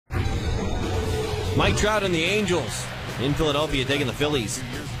Mike Trout and the Angels in Philadelphia taking the Phillies.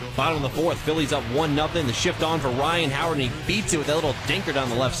 Bottom of the fourth, Phillies up 1-0. The shift on for Ryan Howard, and he beats it with that little dinker down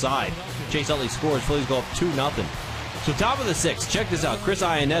the left side. Chase Utley scores. Phillies go up 2-0. So top of the sixth, check this out. Chris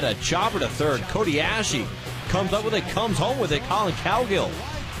Iannetta, chopper to third. Cody Ashe comes up with it, comes home with it. Colin Cowgill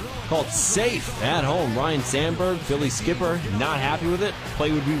called safe at home. Ryan Sandberg, Phillies skipper, not happy with it.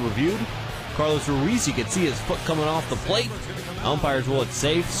 Play would be reviewed. Carlos Ruiz, you can see his foot coming off the plate. Umpires rule it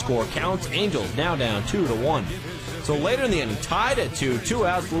safe. Score counts. Angels now down 2-1. So later in the inning, tied at 2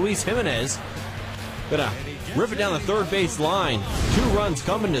 outs. Luis Jimenez gonna rip it down the third base line. 2 runs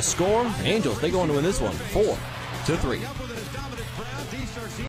coming to score. Angels, they go on to win this one 4-3.